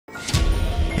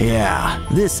Yeah,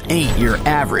 this ain't your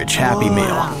average Happy Meal.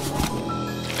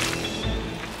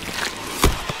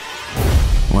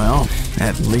 Well,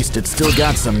 at least it's still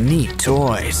got some neat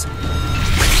toys.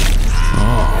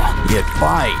 Oh, it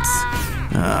bites.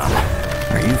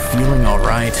 Are you feeling all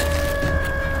right?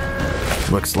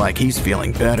 Looks like he's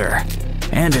feeling better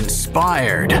and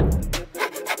inspired.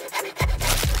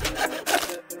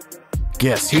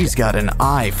 Guess he's got an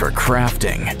eye for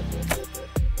crafting.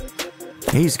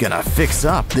 He's gonna fix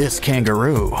up this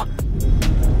kangaroo.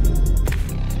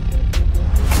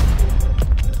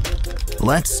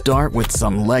 Let's start with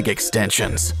some leg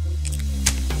extensions.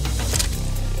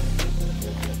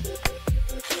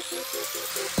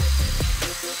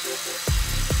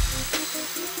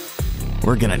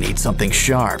 We're gonna need something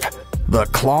sharp. The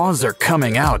claws are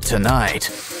coming out tonight.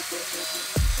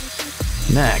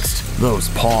 Next, those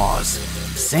paws.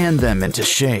 Sand them into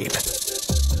shape.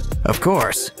 Of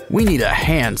course, we need a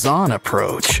hands-on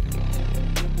approach.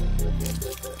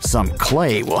 Some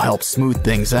clay will help smooth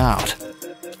things out.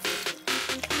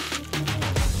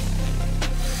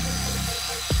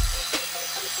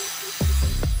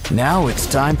 Now it's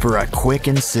time for a quick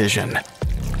incision.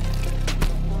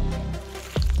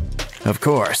 Of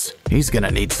course, he's gonna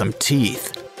need some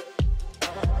teeth.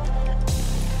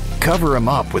 Cover him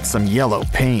up with some yellow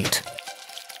paint.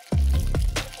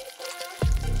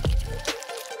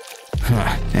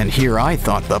 And here I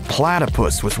thought the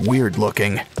platypus was weird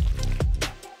looking.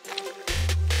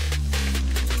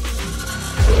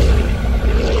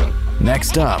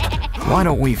 Next up, why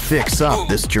don't we fix up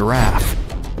this giraffe?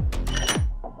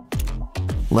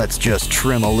 Let's just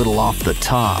trim a little off the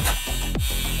top.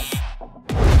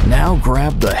 Now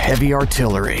grab the heavy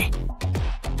artillery.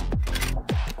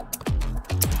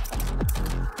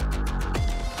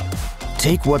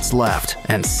 Take what's left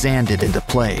and sand it into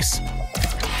place.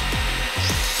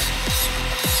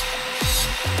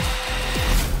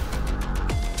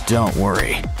 Don't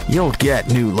worry, you'll get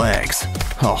new legs.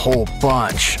 A whole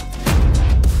bunch.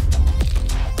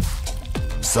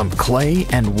 Some clay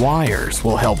and wires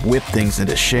will help whip things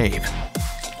into shape.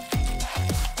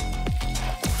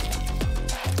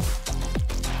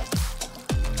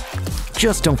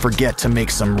 Just don't forget to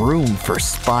make some room for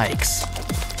spikes.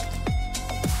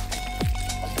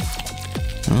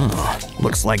 Oh,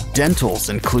 looks like dental's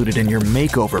included in your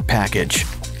makeover package.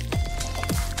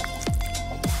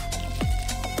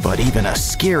 But even a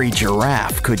scary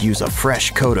giraffe could use a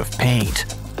fresh coat of paint.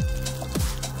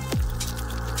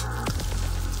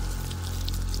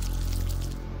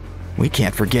 We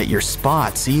can't forget your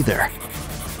spots either.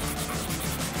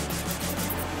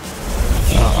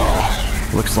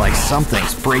 Uh-oh. Looks like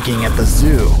something's breaking at the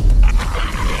zoo.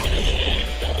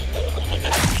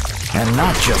 And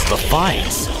not just the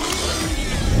fights.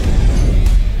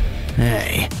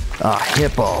 Hey, a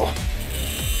hippo.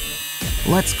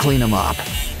 Let's clean him up.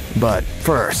 But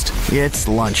first, it's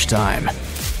lunchtime.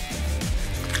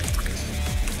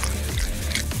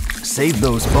 Save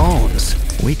those bones.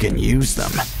 We can use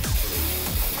them.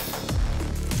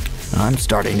 I'm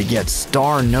starting to get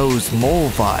star-nosed mole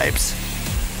vibes.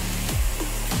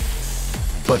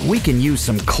 But we can use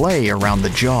some clay around the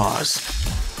jaws.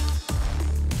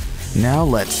 Now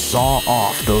let's saw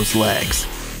off those legs.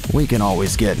 We can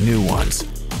always get new ones.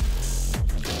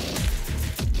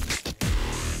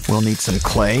 We'll need some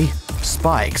clay,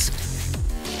 spikes,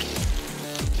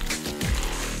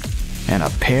 and a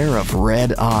pair of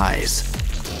red eyes.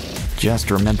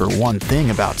 Just remember one thing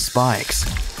about spikes.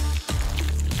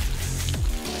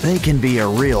 They can be a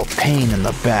real pain in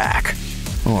the back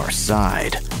or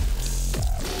side.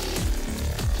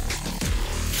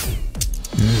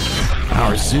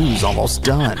 Our zoo's almost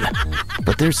done,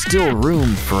 but there's still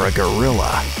room for a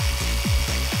gorilla.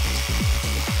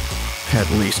 At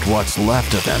least what's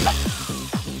left of him.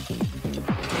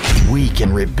 We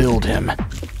can rebuild him.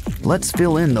 Let's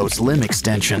fill in those limb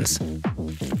extensions.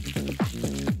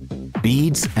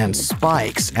 Beads and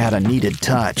spikes add a needed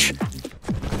touch.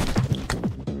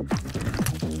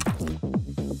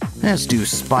 As do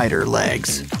spider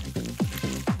legs.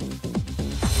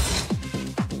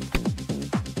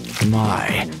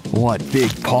 My, what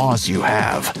big paws you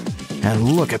have.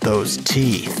 And look at those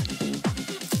teeth.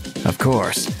 Of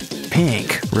course,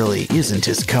 pink really isn't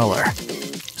his color.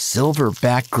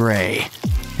 Silverback gray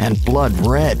and blood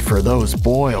red for those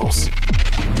boils.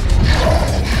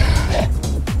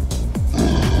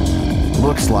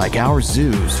 Looks like our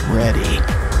zoo's ready.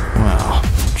 Well,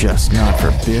 just not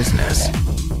for business.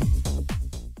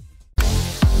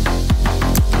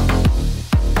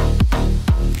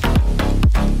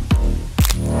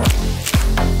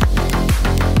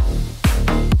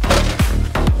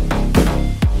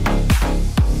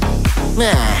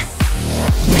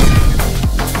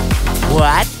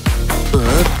 What?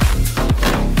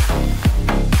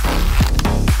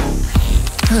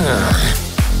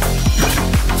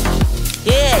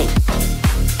 Hey!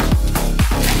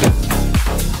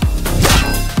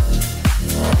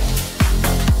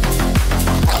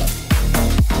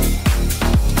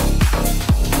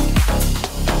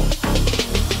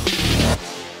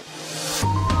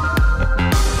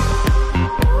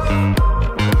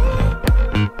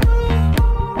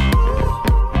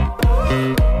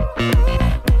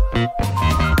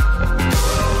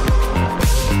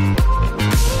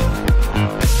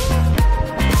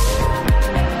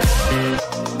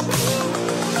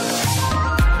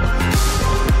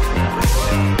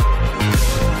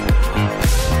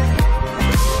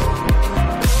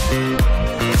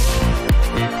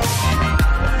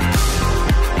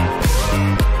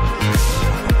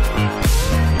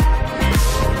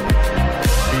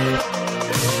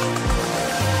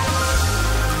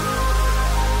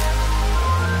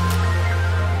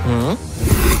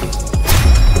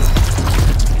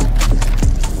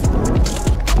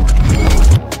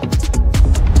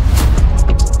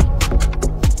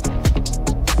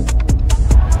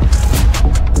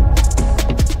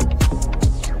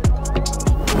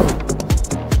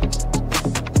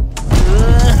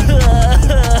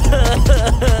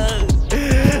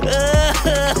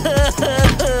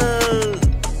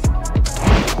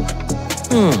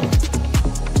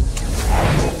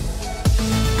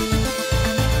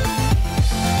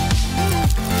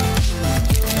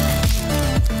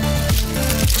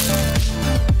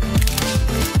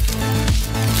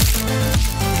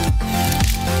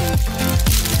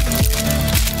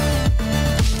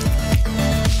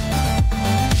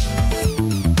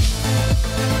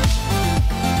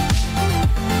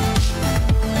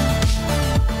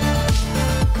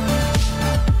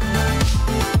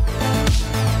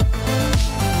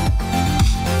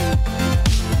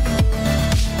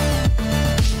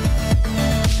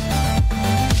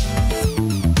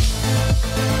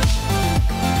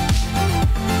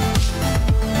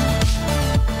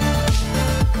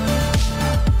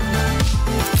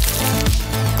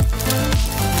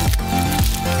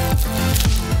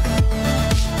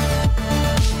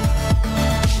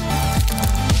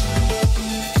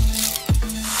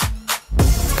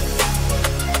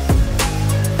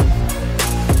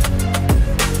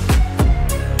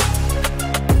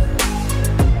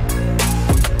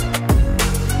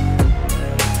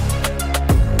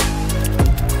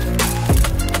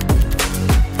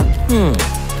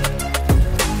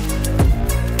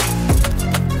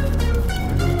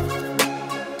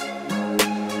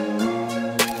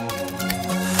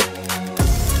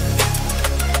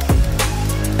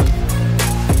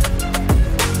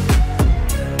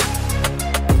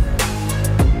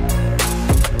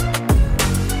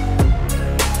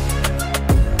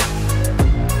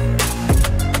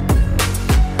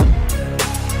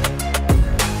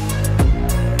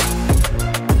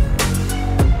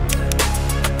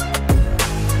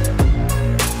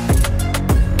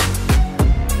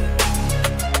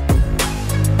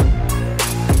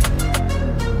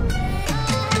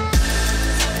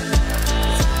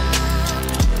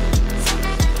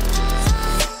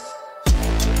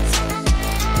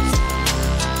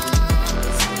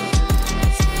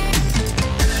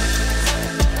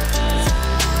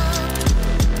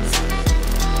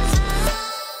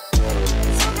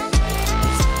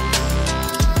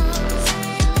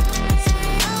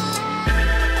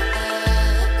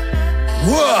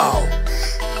 Whoa!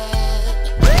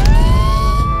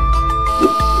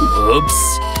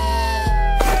 Oops.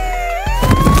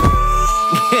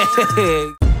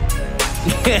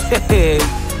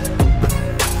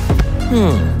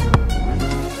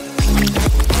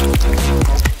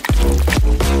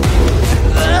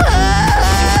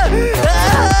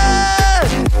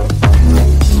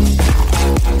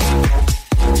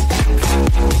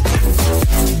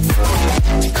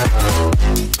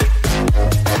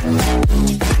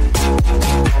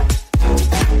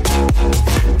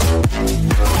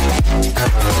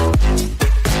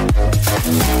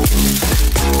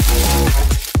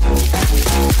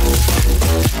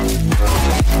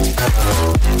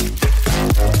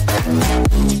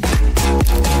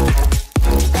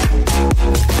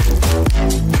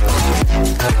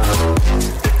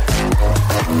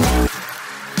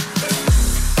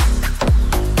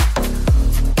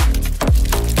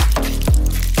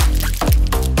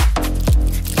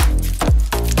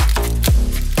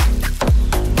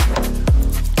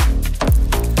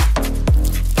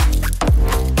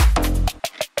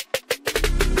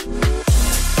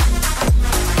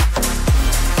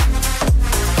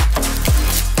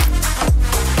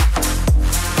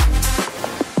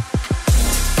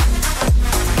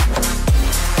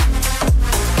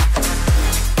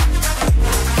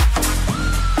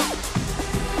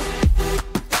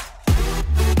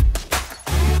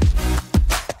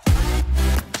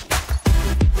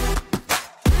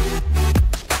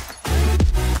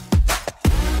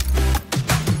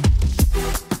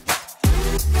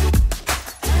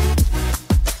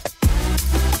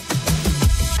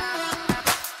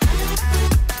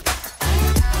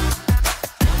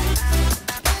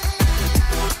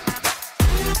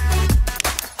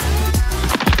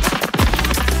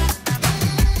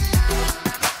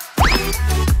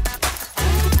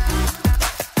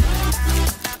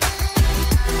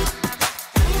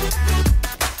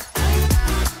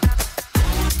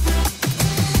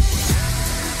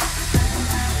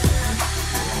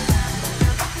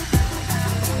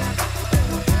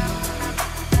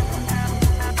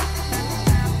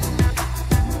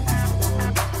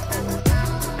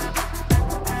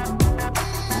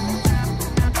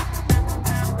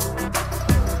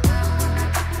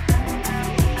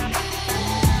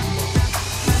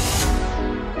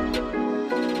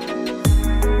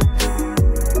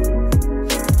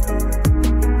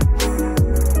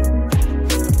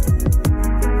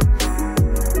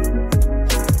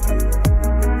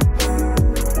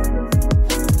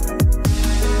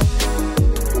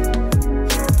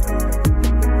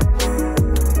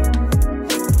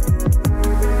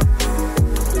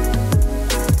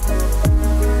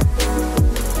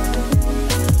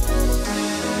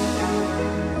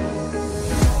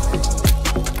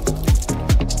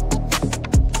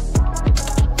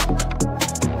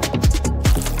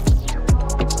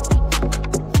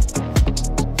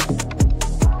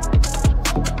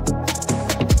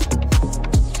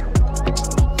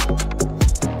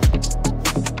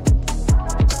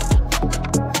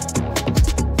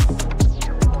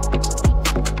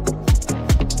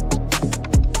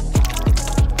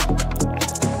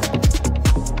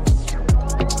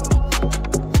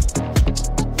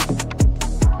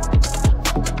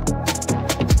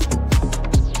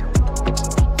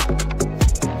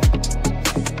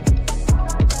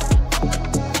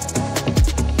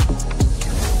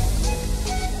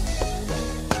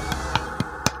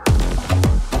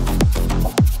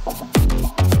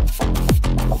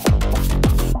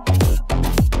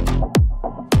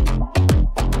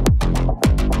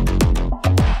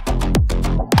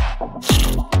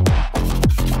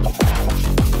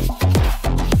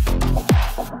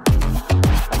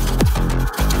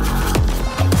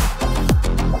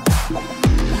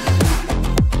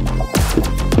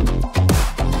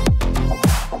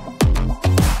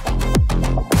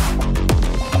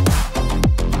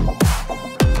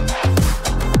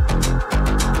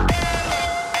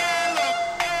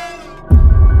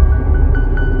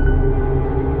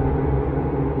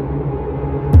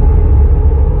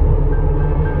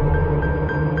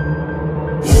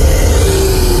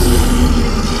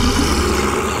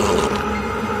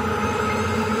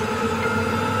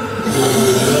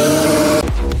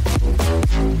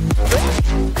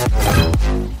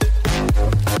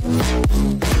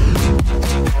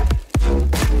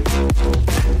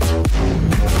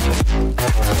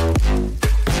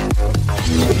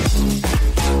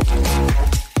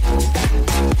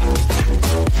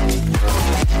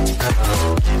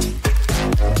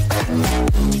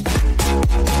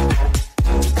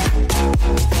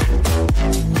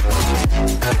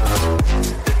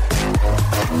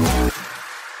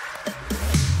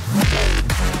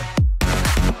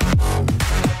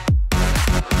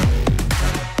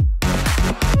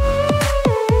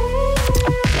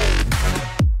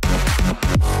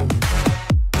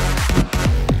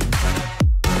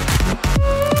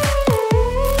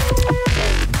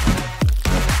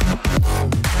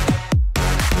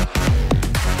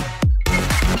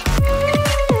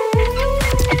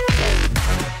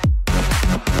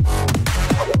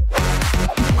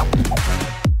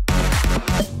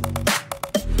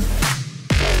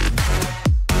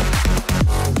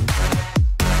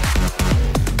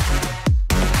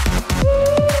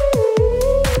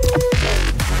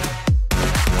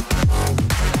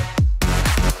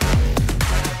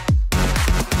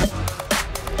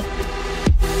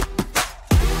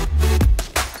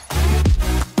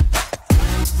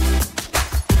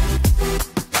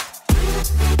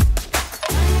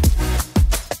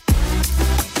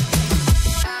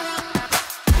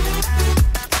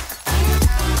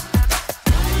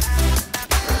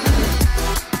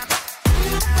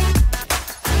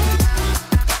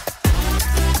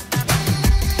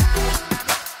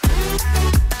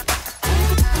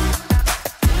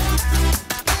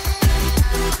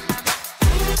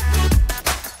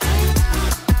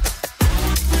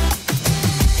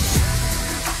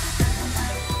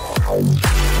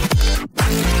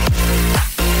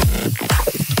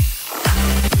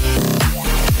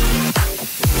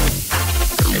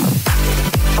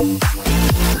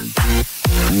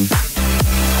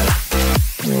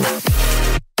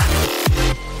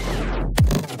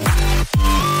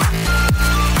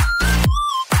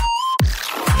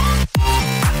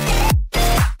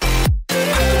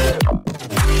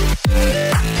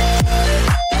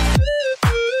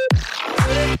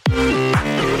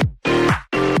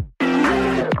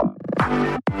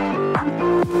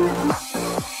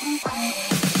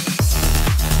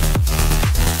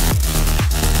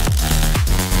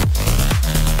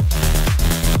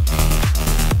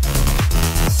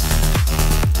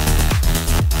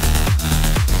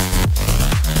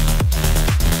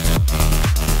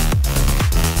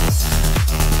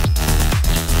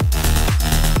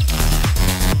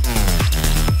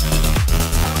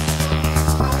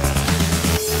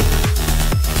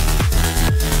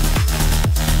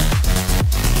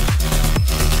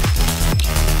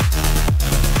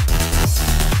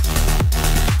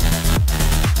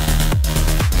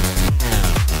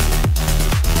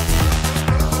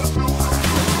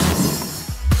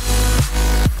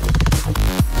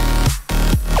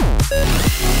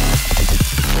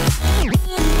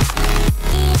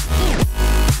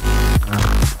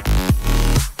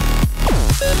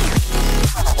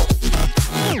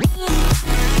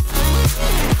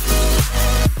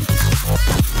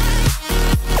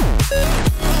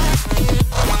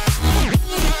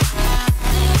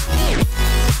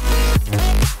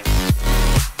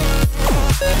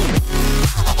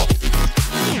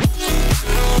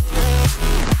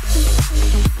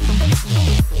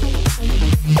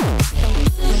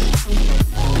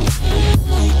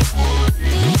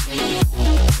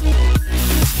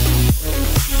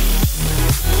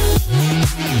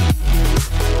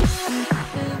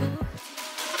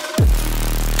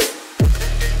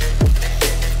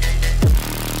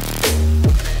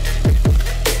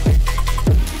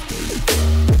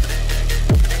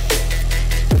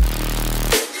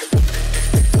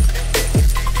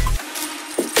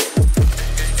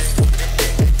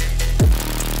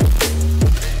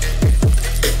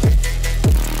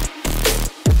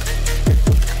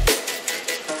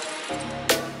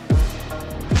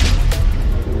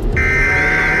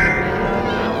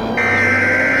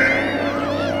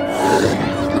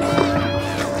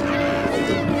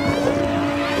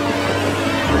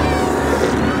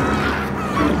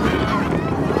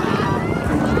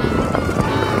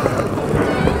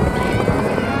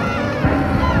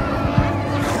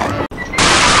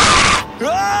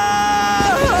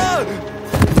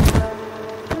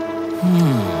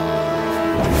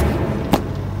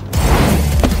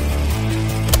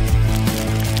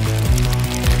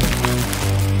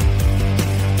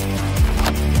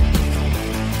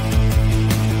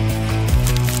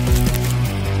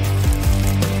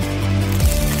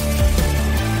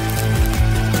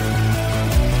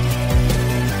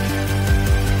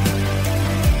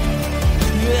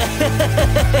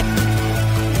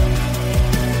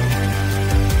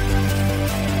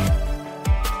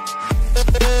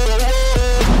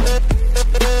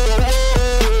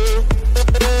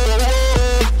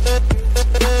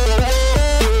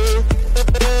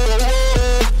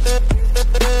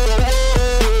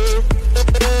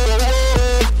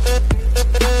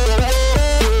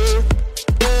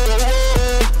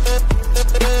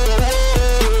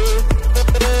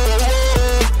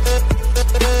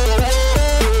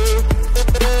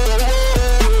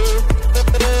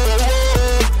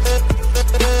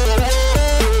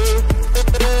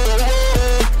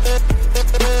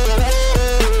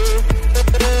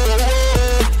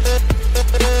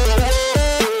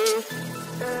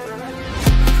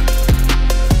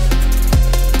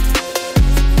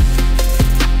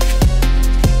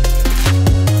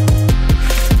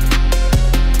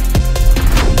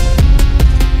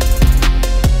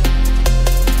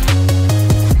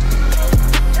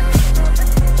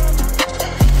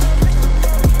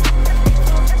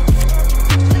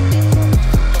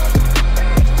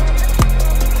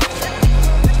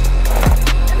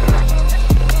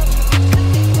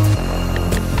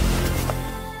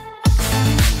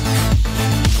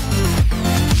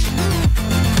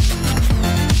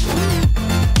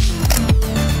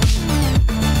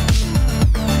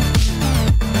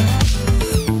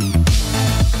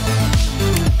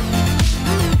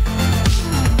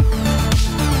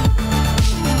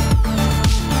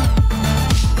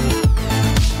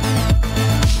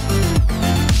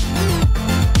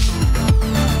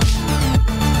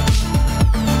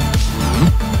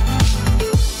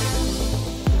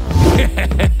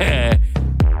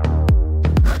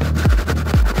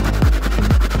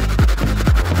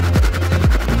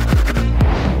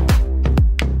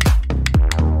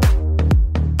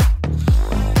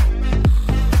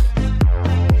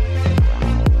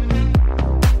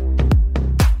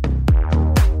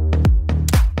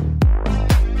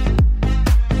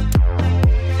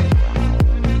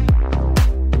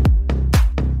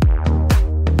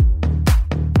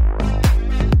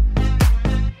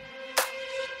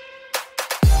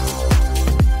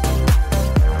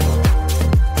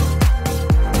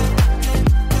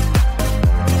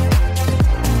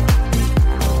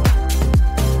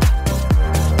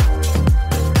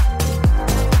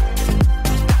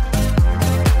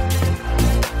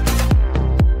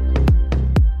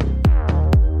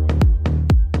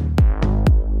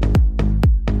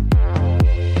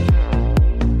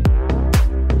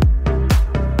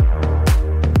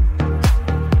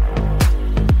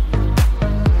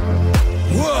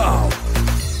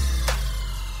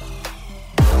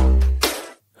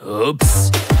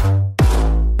 Oops.